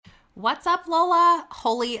What's up, Lola?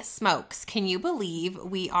 Holy smokes. Can you believe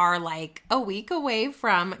we are like a week away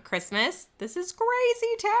from Christmas? This is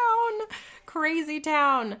crazy town. Crazy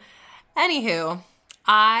town. Anywho,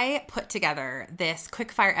 I put together this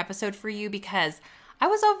quickfire episode for you because I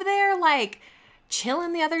was over there like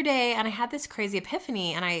chilling the other day and I had this crazy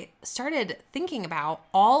epiphany and I started thinking about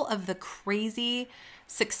all of the crazy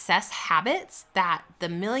success habits that the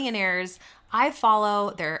millionaires I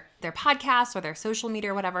follow, their podcasts or their social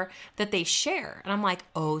media or whatever, that they share. And I'm like,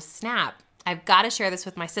 oh snap, I've got to share this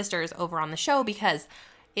with my sisters over on the show, because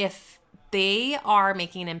if they are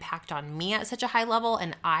making an impact on me at such a high level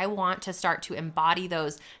and I want to start to embody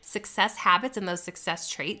those success habits and those success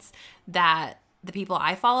traits that the people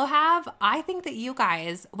I follow have, I think that you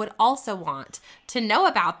guys would also want to know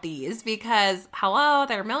about these because, hello,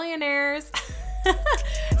 they're millionaires.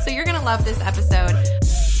 So you're going to love this episode.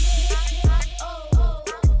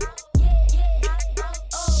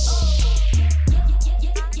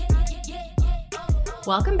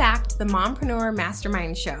 Welcome back to the Mompreneur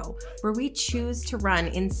Mastermind Show, where we choose to run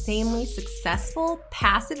insanely successful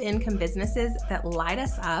passive income businesses that light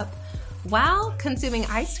us up while consuming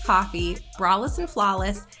iced coffee, braless and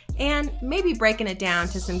flawless, and maybe breaking it down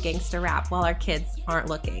to some gangster rap while our kids aren't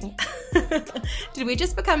looking. Did we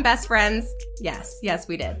just become best friends? Yes,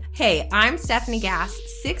 we did. Hey, I'm Stephanie Gass,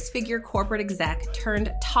 six-figure corporate exec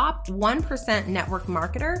turned top 1% network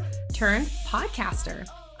marketer turned podcaster.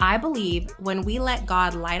 I believe when we let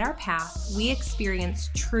God light our path, we experience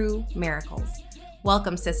true miracles.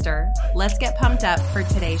 Welcome, sister. Let's get pumped up for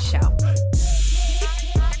today's show.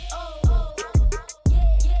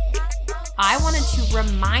 I wanted to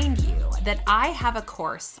remind you that I have a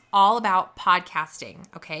course all about podcasting,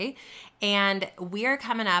 okay? And we are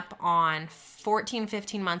coming up on 14,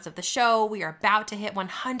 15 months of the show. We are about to hit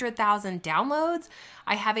 100,000 downloads.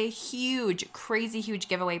 I have a huge, crazy huge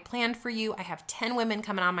giveaway planned for you. I have 10 women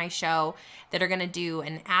coming on my show that are going to do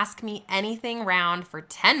an Ask Me Anything round for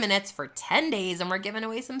 10 minutes for 10 days, and we're giving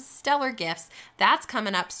away some stellar gifts. That's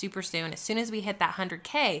coming up super soon as we hit that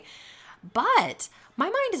 100K. But my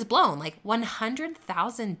mind is blown. Like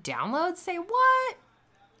 100,000 downloads? Say what?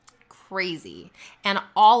 Crazy. And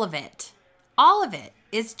all of it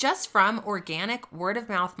is just from organic word of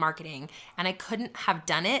mouth marketing. And I couldn't have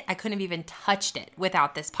done it. I couldn't have even touched it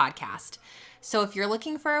without this podcast. So if you're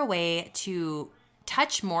looking for a way to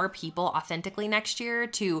touch more people authentically next year,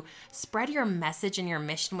 to spread your message and your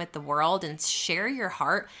mission with the world and share your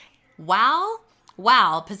heart while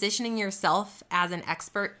positioning yourself as an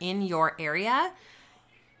expert in your area,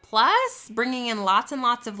 plus bringing in lots and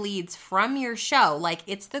lots of leads from your show. Like,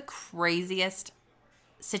 it's the craziest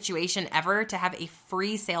situation ever to have a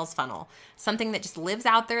free sales funnel, something that just lives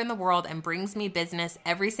out there in the world and brings me business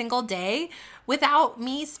every single day without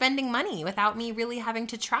me spending money, without me really having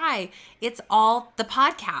to try. It's all the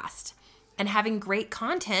podcast and having great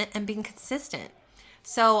content and being consistent.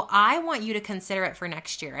 So I want you to consider it for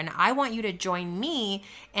next year, and I want you to join me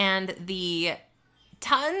and the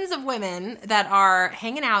tons of women that are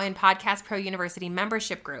hanging out in Podcast Pro University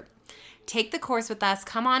membership group. Take the course with us.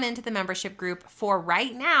 Come on into the membership group. For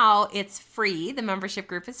right now, it's free. The membership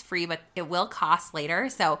group is free, but it will cost later.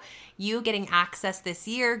 So you getting access this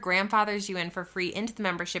year grandfathers you in for free into the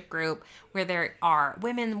membership group, where there are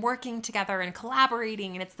women working together and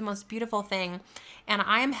collaborating, and it's the most beautiful thing. And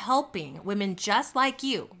I am helping women just like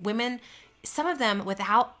you, women, some of them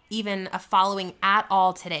without even a following at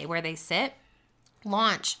all today where they sit,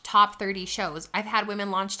 launch top 30 shows. I've had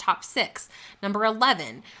women launch top 6, number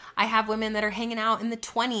 11. I have women that are hanging out in the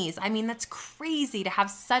 20s. I mean, that's crazy to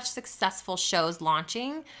have such successful shows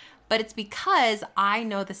launching, but it's because I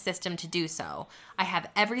know the system to do so. I have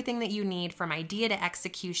everything that you need from idea to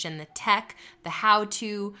execution, the tech, the how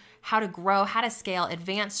to grow, how to scale,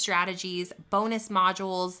 advanced strategies, bonus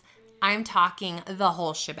modules. I'm talking the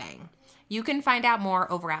whole shebang. You can find out more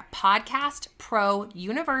over at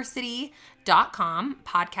podcastprouniversity.com,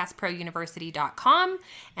 podcastprouniversity.com.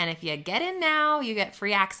 And if you get in now, you get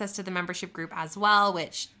free access to the membership group as well,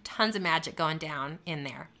 which tons of magic going down in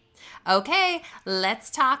there. Okay,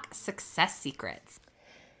 let's talk success secrets.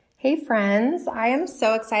 Hey friends, I am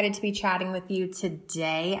so excited to be chatting with you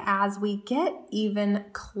today as we get even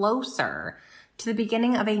closer to the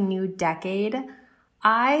beginning of a new decade.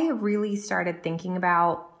 I really started thinking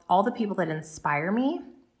about all the people that inspire me,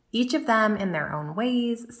 each of them in their own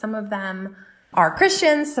ways. Some of them are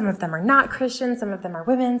Christians, some of them are not Christians, some of them are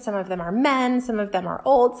women, some of them are men, some of them are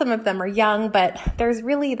old, some of them are young, but there's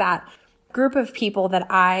really that group of people that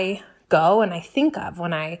I go and I think of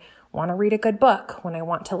when I want to read a good book, when I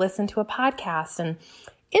want to listen to a podcast. And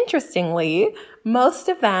interestingly, most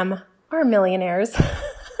of them are millionaires.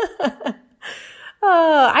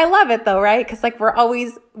 Oh, I love it though, right? Because like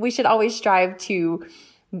we should always strive to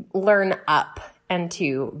learn up and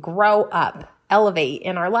to grow up, elevate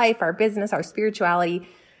in our life, our business, our spirituality.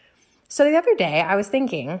 So the other day I was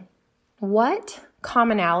thinking, what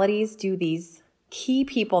commonalities do these key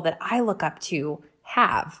people that I look up to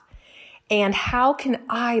have? And how can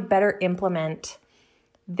I better implement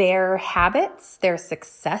their habits, their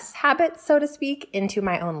success habits, so to speak, into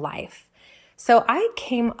my own life? So I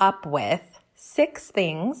came up with 6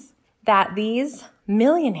 things that these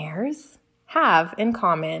millionaires have in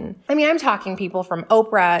common. I mean, I'm talking people from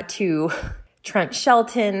Oprah to Trent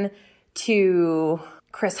Shelton to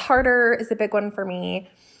Chris Harder is a big one for me,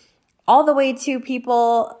 all the way to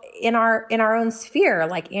people in our own sphere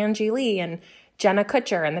like Angie Lee and Jenna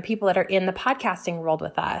Kutcher and the people that are in the podcasting world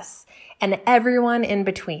with us and everyone in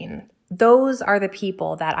between. Those are the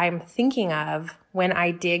people that I'm thinking of when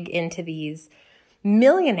I dig into these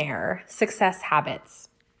millionaire success habits.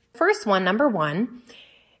 First one, number 1,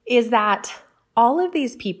 is that all of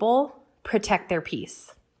these people protect their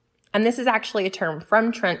peace. And this is actually a term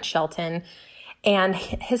from Trent Shelton. And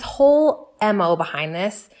his whole MO behind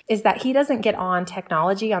this is that he doesn't get on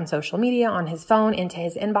technology, on social media, on his phone, into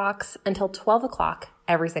his inbox until 12 o'clock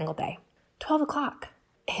every single day. 12 o'clock.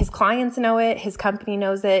 His clients know it. His company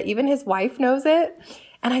knows it. Even his wife knows it.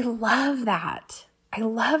 And I love that. I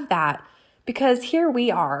love that because here we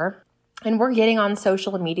are and we're getting on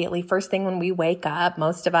social immediately first thing when we wake up,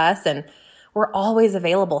 most of us, and we're always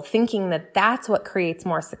available thinking that that's what creates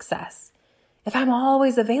more success. If I'm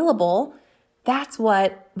always available, that's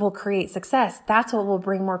what will create success. That's what will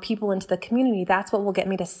bring more people into the community. That's what will get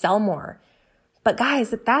me to sell more. But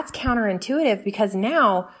guys, that's counterintuitive because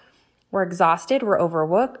now we're exhausted, we're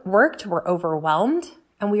overworked, we're overwhelmed,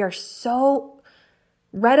 and we are so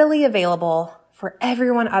readily available for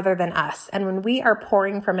everyone other than us. And when we are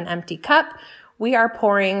pouring from an empty cup, we are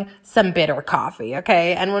pouring some bitter coffee,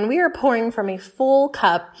 okay? And when we are pouring from a full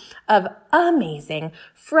cup of amazing,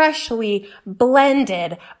 freshly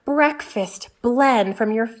blended breakfast blend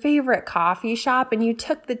from your favorite coffee shop, and you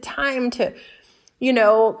took the time to,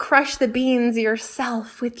 crush the beans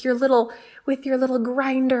yourself with your little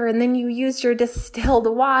grinder, and then you used your distilled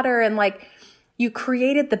water, and you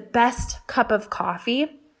created the best cup of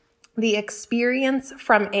coffee, the experience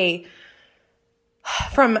from a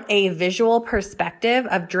visual perspective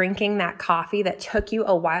of drinking that coffee that took you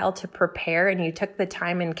a while to prepare and you took the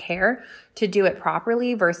time and care to do it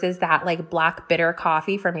properly versus that black bitter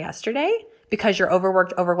coffee from yesterday because you're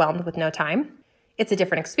overworked, overwhelmed with no time. It's a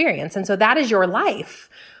different experience. And so that is your life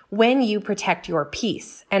when you protect your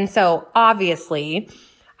peace. And so obviously,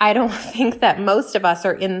 I don't think that most of us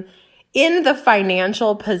are in the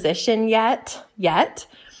financial position yet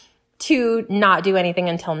to not do anything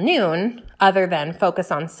until noon other than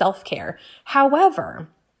focus on self-care. However,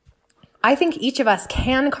 I think each of us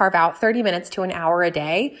can carve out 30 minutes to an hour a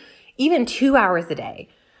day, even 2 hours a day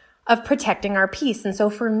of protecting our peace. And so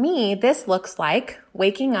for me, this looks like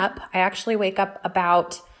waking up. I actually wake up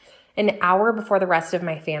about an hour before the rest of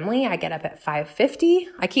my family. I get up at 5:50.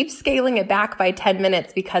 I keep scaling it back by 10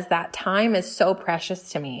 minutes because that time is so precious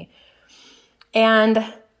to me.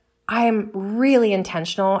 And I'm really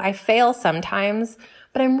intentional. I fail sometimes,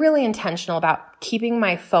 but I'm really intentional about keeping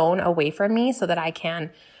my phone away from me so that I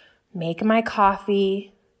can make my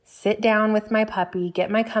coffee, sit down with my puppy, get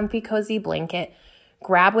my comfy, cozy blanket,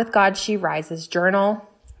 grab With God She Rises journal.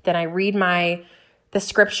 Then I read the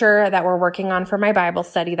scripture that we're working on for my Bible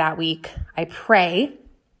study that week. I pray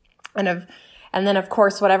and then of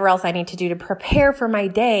course, whatever else I need to do to prepare for my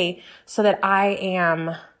day so that I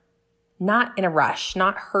am not in a rush,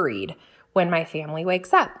 not hurried when my family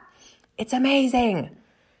wakes up. It's amazing.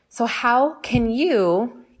 So how can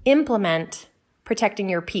you implement protecting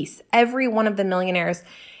your peace? Every one of the millionaires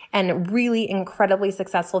and really incredibly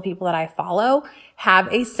successful people that I follow have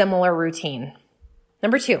a similar routine.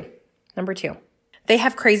 Number two, they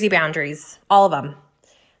have crazy boundaries, all of them.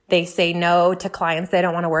 They say no to clients they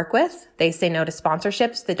don't want to work with. They say no to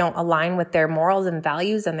sponsorships that don't align with their morals and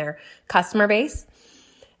values and their customer base.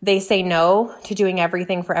 They say no to doing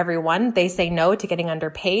everything for everyone. They say no to getting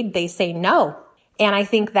underpaid. They say no. And I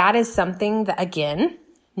think that is something that, again,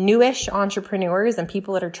 newish entrepreneurs and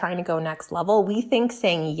people that are trying to go next level, we think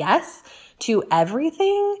saying yes to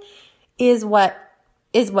everything is what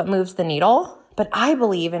moves the needle. But I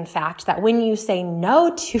believe, in fact, that when you say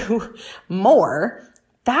no to more,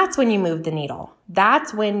 that's when you move the needle.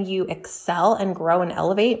 That's when you excel and grow and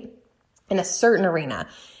elevate in a certain arena,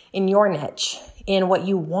 in your niche, in what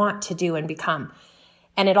you want to do and become.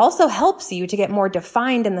 And it also helps you to get more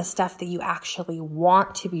defined in the stuff that you actually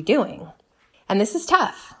want to be doing. And this is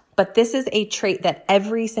tough, but this is a trait that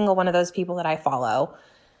every single one of those people that I follow,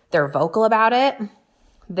 they're vocal about it.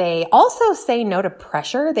 They also say no to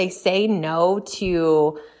pressure. They say no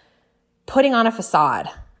to putting on a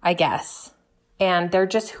facade, I guess. And they're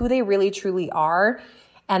just who they really truly are.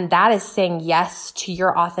 And that is saying yes to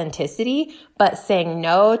your authenticity, but saying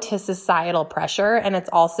no to societal pressure. And it's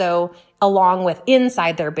also, along with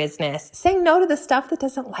inside their business, saying no to the stuff that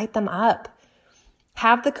doesn't light them up.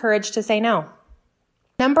 Have the courage to say no.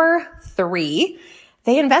 Number 3,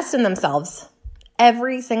 they invest in themselves.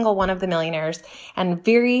 Every single one of the millionaires and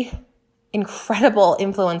very incredible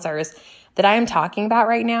influencers that I am talking about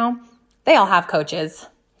right now, they all have coaches.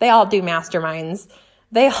 They all do masterminds.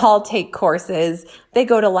 They all take courses. They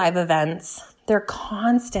go to live events. They're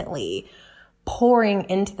constantly pouring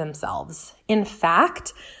into themselves. In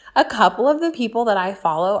fact, a couple of the people that I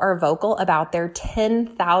follow are vocal about their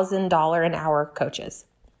 $10,000 an hour coaches.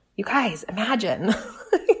 You guys, imagine.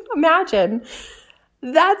 Imagine.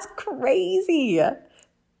 That's crazy.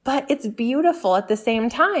 But it's beautiful at the same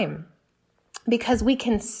time because we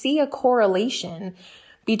can see a correlation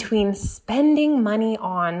between spending money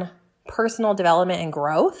on personal development and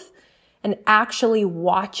growth and actually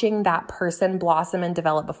watching that person blossom and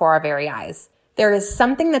develop before our very eyes. There is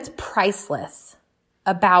something that's priceless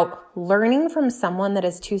about learning from someone that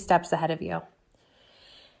is 2 steps ahead of you.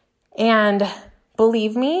 And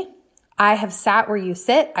believe me, I have sat where you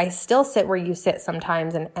sit. I still sit where you sit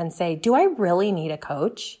sometimes and say, do I really need a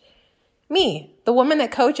coach? Me, the woman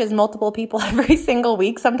that coaches multiple people every single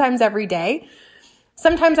week, sometimes every day.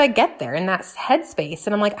 Sometimes I get there in that headspace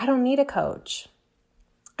and I'm like, I don't need a coach.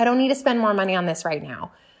 I don't need to spend more money on this right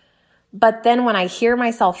now. But then when I hear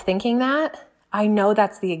myself thinking that, I know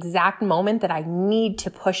that's the exact moment that I need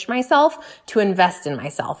to push myself to invest in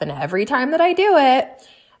myself. And every time that I do it,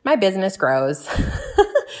 my business grows.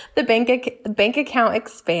 The bank account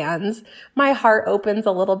expands. My heart opens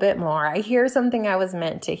a little bit more. I hear something I was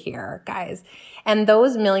meant to hear, guys. And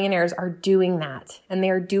those millionaires are doing that. And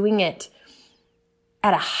they're doing it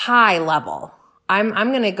at a high level. I'm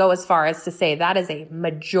going to go as far as to say that is a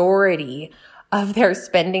majority of their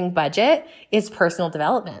spending budget is personal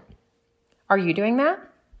development. Are you doing that?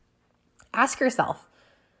 Ask yourself,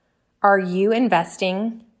 are you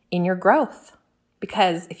investing in your growth?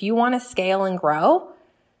 Because if you want to scale and grow,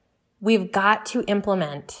 we've got to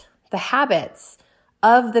implement the habits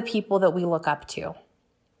of the people that we look up to.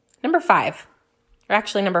 Number 5, or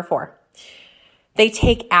actually number 4, they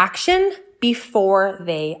take action before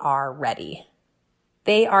they are ready.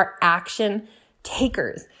 They are action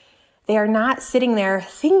takers. They are not sitting there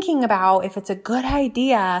thinking about if it's a good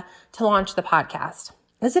idea to launch the podcast.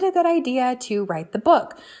 Is it a good idea to write the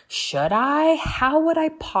book? Should I? How would I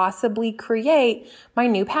possibly create my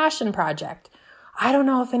new passion project? I don't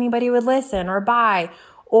know if anybody would listen or buy,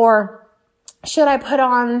 or should I put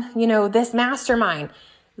on, this mastermind?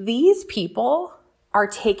 These people are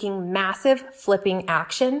taking massive flipping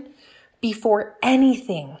action before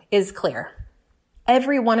anything is clear.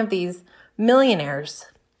 Every one of these millionaires,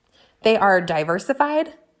 they are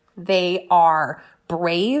diversified, they are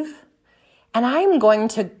brave, and I'm going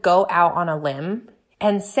to go out on a limb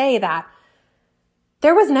and say that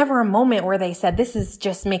there was never a moment where they said, this is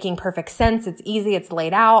just making perfect sense. It's easy. It's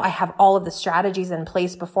laid out. I have all of the strategies in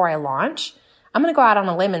place before I launch. I'm going to go out on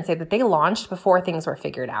a limb and say that they launched before things were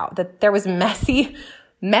figured out, that there was messy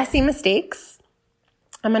mistakes.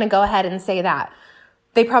 I'm going to go ahead and say that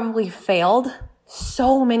they probably failed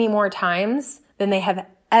so many more times than they have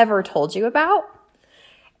ever told you about,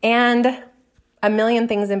 and a million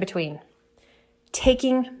things in between.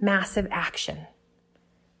 Taking massive action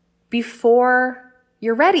before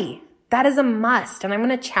you're ready. That is a must. And I'm going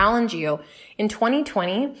to challenge you in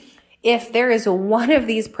 2020, if there is one of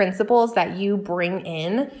these principles that you bring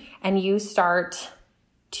in and you start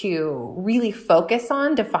to really focus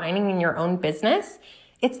on defining in your own business,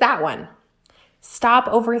 it's that one. Stop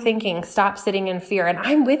overthinking. Stop sitting in fear. And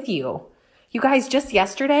I'm with you. You guys, just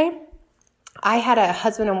yesterday, I had a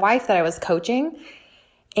husband and wife that I was coaching,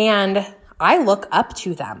 and I look up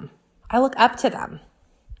to them.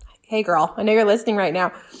 Hey girl, I know you're listening right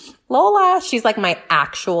now. Lola, she's like my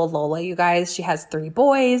actual Lola, you guys. She has 3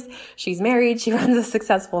 boys. She's married. She runs a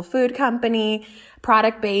successful food company,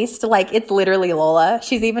 product-based. Like, it's literally Lola.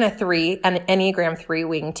 She's even an Enneagram 3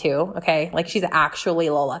 wing too. Okay. Like, she's actually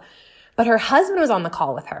Lola. But her husband was on the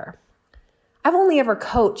call with her. I've only ever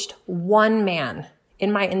coached one man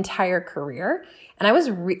in my entire career. And I was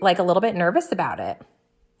a little bit nervous about it.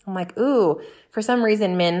 I'm like, ooh, for some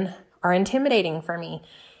reason, men are intimidating for me.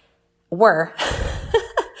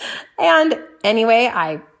 And anyway,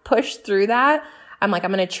 I pushed through that. I'm like,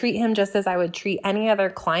 I'm going to treat him just as I would treat any other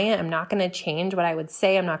client. I'm not going to change what I would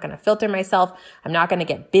say. I'm not going to filter myself. I'm not going to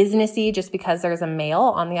get businessy just because there's a male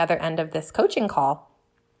on the other end of this coaching call.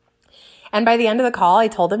 And by the end of the call, I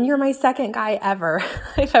told him, you're my second guy ever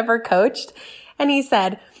I've ever coached. And he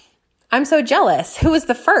said, I'm so jealous. Who was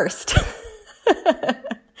the first?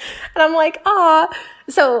 And I'm like,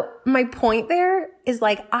 So my point there is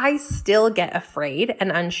like, I still get afraid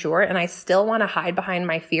and unsure, and I still want to hide behind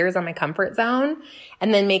my fears on my comfort zone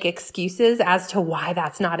and then make excuses as to why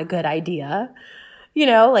that's not a good idea.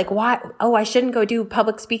 Like why, I shouldn't go do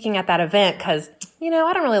public speaking at that event because, I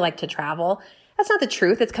don't really like to travel. That's not the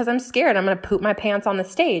truth. It's because I'm scared. I'm going to poop my pants on the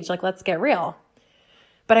stage. Like, let's get real.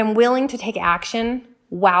 But I'm willing to take action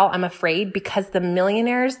while I'm afraid, because the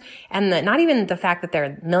millionaires and not even the fact that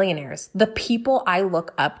they're millionaires, the people I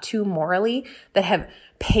look up to morally that have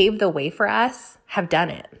paved the way for us have done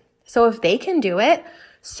it. So if they can do it,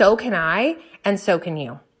 so can I, and so can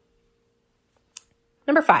you.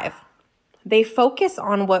 Number 5, they focus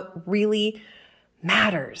on what really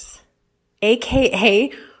matters,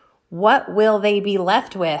 AKA what will they be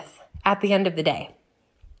left with at the end of the day?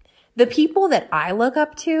 The people that I look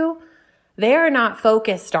up to, they are not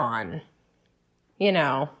focused on,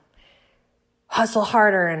 hustle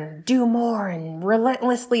harder and do more and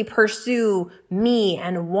relentlessly pursue me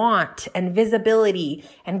and want and visibility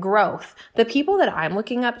and growth. The people that I'm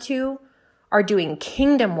looking up to are doing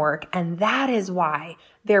kingdom work, and that is why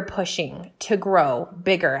they're pushing to grow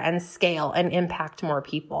bigger and scale and impact more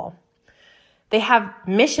people. They have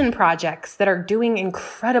mission projects that are doing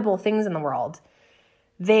incredible things in the world.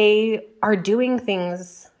 They are doing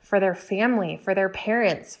things for their family, for their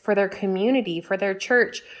parents, for their community, for their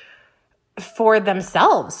church, for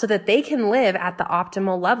themselves, so that they can live at the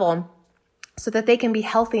optimal level, so that they can be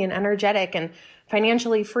healthy and energetic and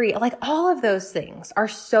financially free. Like, all of those things are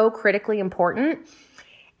so critically important,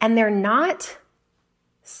 and they're not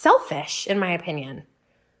selfish, in my opinion.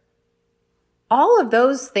 All of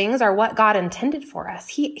those things are what God intended for us.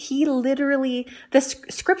 He literally, the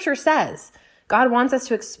scripture says, God wants us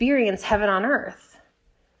to experience heaven on earth.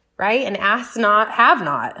 Right? And ask not, have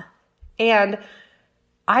not. And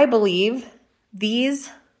I believe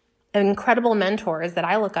these incredible mentors that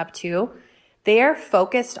I look up to, they are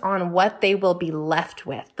focused on what they will be left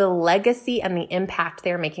with, the legacy and the impact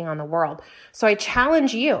they're making on the world. So I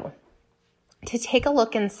challenge you to take a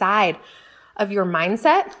look inside of your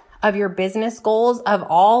mindset, of your business goals, of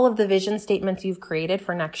all of the vision statements you've created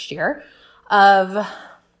for next year, of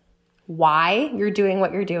why you're doing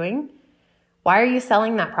what you're doing. Why are you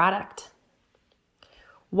selling that product?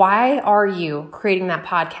 Why are you creating that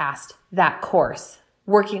podcast, that course,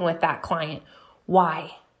 working with that client?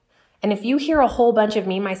 Why? And if you hear a whole bunch of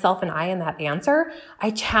me, myself, and I in that answer,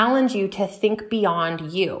 I challenge you to think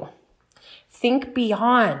beyond you. Think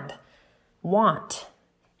beyond want.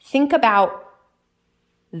 Think about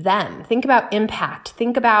them. Think about impact.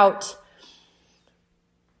 Think about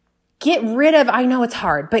I know it's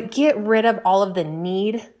hard, but get rid of all of the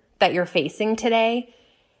need that you're facing today,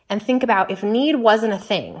 and think about, if need wasn't a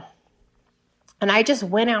thing and I just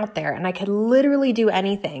went out there and I could literally do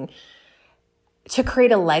anything to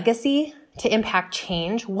create a legacy, to impact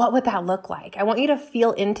change, what would that look like? I want you to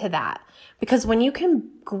feel into that, because when you can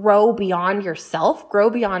grow beyond yourself,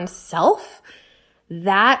 grow beyond self,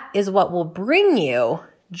 that is what will bring you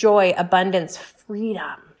joy, abundance,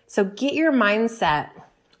 freedom. So get your mindset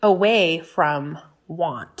away from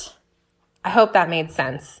want. I hope that made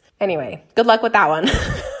sense. Anyway, good luck with that one.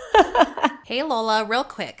 Hey Lola, real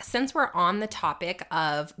quick, since we're on the topic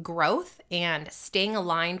of growth and staying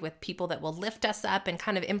aligned with people that will lift us up and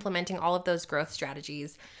kind of implementing all of those growth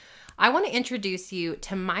strategies, I want to introduce you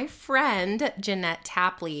to my friend, Jeanette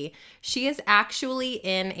Tapley. She is actually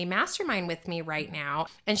in a mastermind with me right now,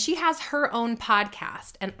 and she has her own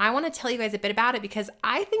podcast. And I want to tell you guys a bit about it because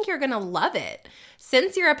I think you're going to love it.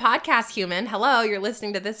 Since you're a podcast human, hello, you're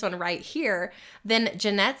listening to this one right here, then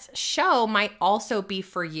Jeanette's show might also be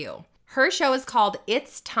for you. Her show is called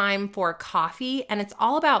It's Time for Coffee, and it's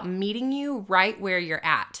all about meeting you right where you're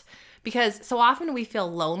at. Because so often we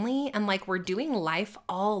feel lonely and like we're doing life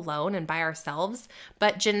all alone and by ourselves.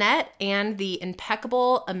 But Jeanette and the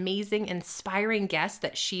impeccable, amazing, inspiring guests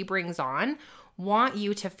that she brings on want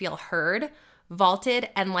you to feel heard, vaulted,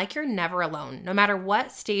 and like you're never alone, no matter what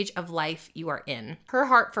stage of life you are in. Her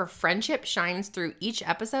heart for friendship shines through each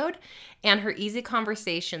episode, and her easy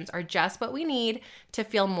conversations are just what we need to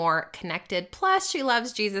feel more connected. Plus, she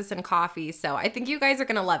loves Jesus and coffee, so I think you guys are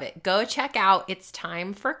going to love it. Go check out It's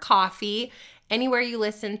Time for Coffee anywhere you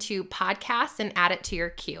listen to podcasts and add it to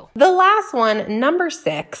your queue. The last one, number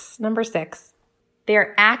six, They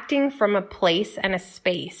are acting from a place and a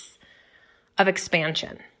space of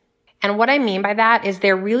expansion. And what I mean by that is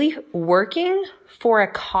they're really working for a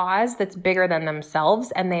cause that's bigger than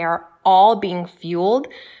themselves, and they are all being fueled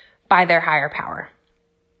by their higher power.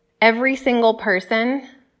 Every single person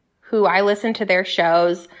who I listen to their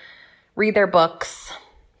shows, read their books,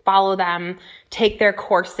 follow them, take their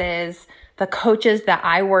courses, the coaches that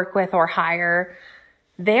I work with or hire,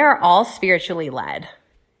 they are all spiritually led.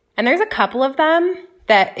 And there's a couple of them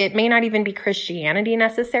that it may not even be Christianity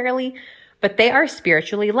necessarily, but they are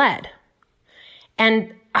spiritually led.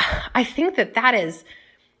 And I think that that is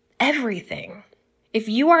everything. If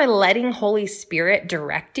you are letting Holy Spirit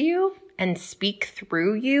direct you and speak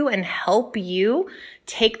through you and help you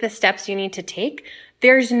take the steps you need to take,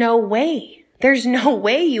 there's no way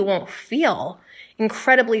you won't feel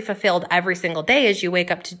incredibly fulfilled every single day as you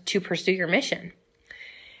wake up to pursue your mission.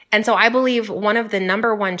 And so I believe one of the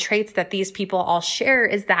number one traits that these people all share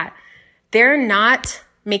is that they're not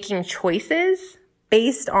making choices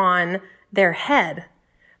based on their head,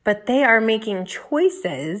 but they are making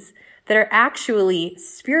choices that are actually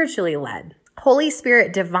spiritually led. Holy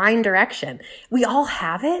Spirit, divine direction. We all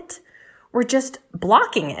have it. We're just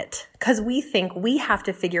blocking it because we think we have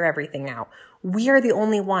to figure everything out. We are the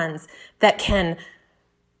only ones that can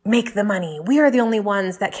make the money. We are the only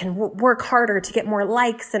ones that can work harder to get more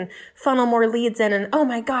likes and funnel more leads in. And oh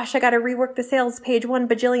my gosh, I got to rework the sales page 1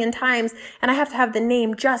 bajillion times and I have to have the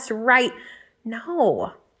name just right.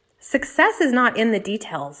 No, success is not in the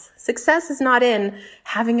details. Success is not in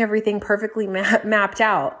having everything perfectly mapped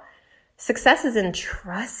out. Success is in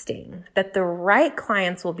trusting that the right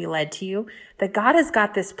clients will be led to you, that God has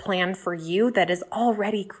got this plan for you that is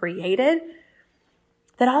already created,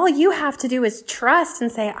 that all you have to do is trust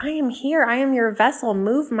and say, I am here. I am your vessel.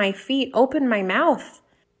 Move my feet. Open my mouth.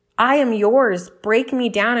 I am yours. Break me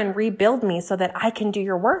down and rebuild me so that I can do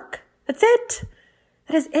your work. That's it.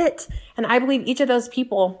 That is it. And I believe each of those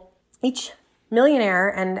people, each millionaire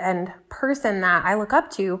and person that I look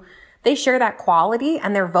up to, they share that quality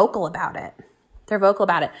and they're vocal about it. They're vocal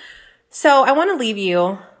about it. So I want to leave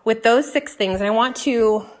you with those 6 things, and I want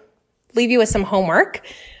to leave you with some homework.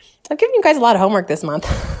 I've given you guys a lot of homework this month.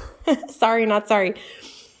 Sorry, not sorry.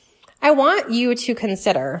 I want you to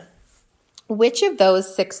consider which of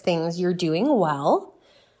those 6 things you're doing well.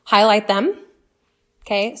 Highlight them.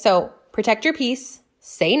 Okay, so protect your peace,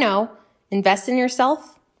 say no, invest in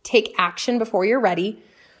yourself, take action before you're ready,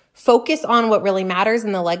 focus on what really matters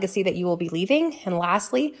and the legacy that you will be leaving. And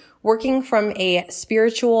lastly, working from a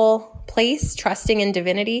spiritual place, trusting in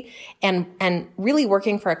divinity, and really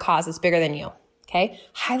working for a cause that's bigger than you. Okay.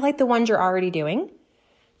 Highlight the ones you're already doing.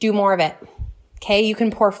 Do more of it. Okay. You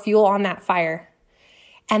can pour fuel on that fire.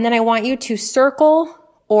 And then I want you to circle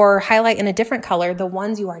or highlight in a different color the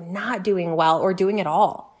ones you are not doing well or doing at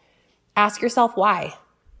all. Ask yourself why.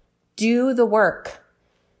 Do the work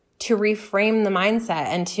to reframe the mindset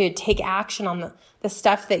and to take action on the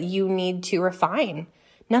stuff that you need to refine.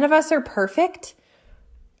 None of us are perfect,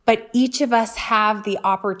 but each of us have the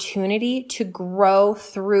opportunity to grow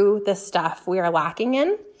through the stuff we are lacking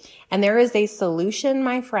in. And there is a solution,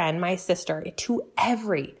 my friend, my sister, to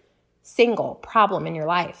every single problem in your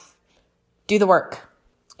life. Do the work.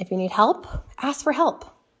 If you need help, ask for help.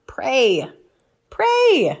 Pray.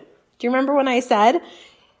 Do you remember when I said,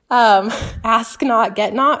 ask not,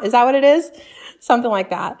 get not? Is that what it is? Something like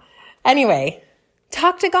that. Anyway,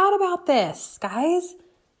 talk to God about this, guys.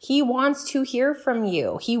 He wants to hear from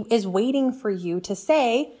you. He is waiting for you to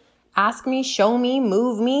say, ask me, show me,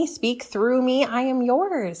 move me, speak through me. I am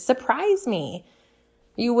yours. Surprise me.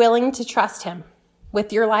 Are you willing to trust him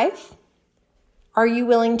with your life? Are you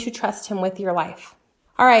willing to trust him with your life?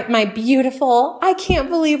 All right, my beautiful, I can't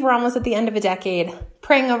believe we're almost at the end of a decade.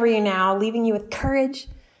 Praying over you now, leaving you with courage,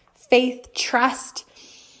 faith, trust,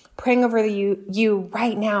 praying over you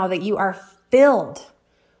right now that you are filled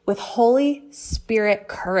with Holy Spirit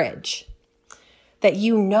courage, that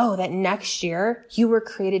you know that next year you were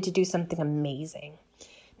created to do something amazing.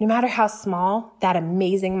 No matter how small that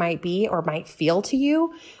amazing might be or might feel to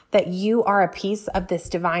you, that you are a piece of this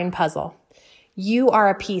divine puzzle. You are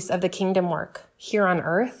a piece of the kingdom work here on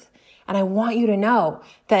earth. And I want you to know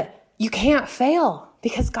that you can't fail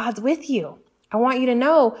because God's with you. I want you to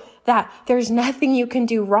know that there's nothing you can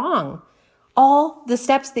do wrong. All the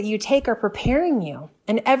steps that you take are preparing you.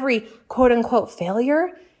 And every quote unquote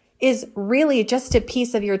failure is really just a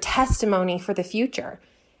piece of your testimony for the future.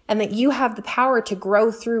 And that you have the power to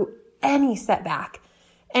grow through any setback,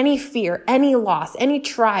 any fear, any loss, any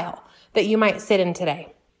trial that you might sit in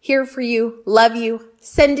today. Here for you, love you,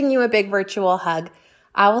 sending you a big virtual hug.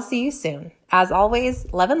 I will see you soon. As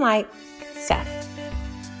always, love and light, Steph.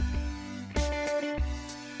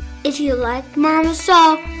 If you like Mama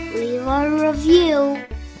Show, leave a review.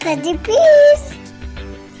 Pretty please.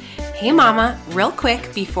 Hey Mama, real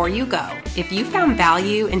quick before you go, if you found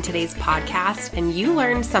value in today's podcast and you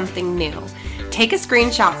learned something new, take a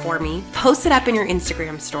screenshot for me, post it up in your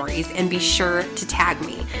Instagram stories, and be sure to tag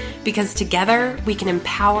me, because together we can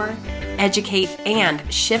empower, educate, and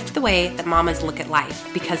shift the way that mamas look at life.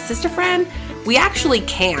 Because sister friend, we actually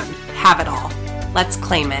can have it all. Let's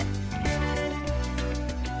claim it.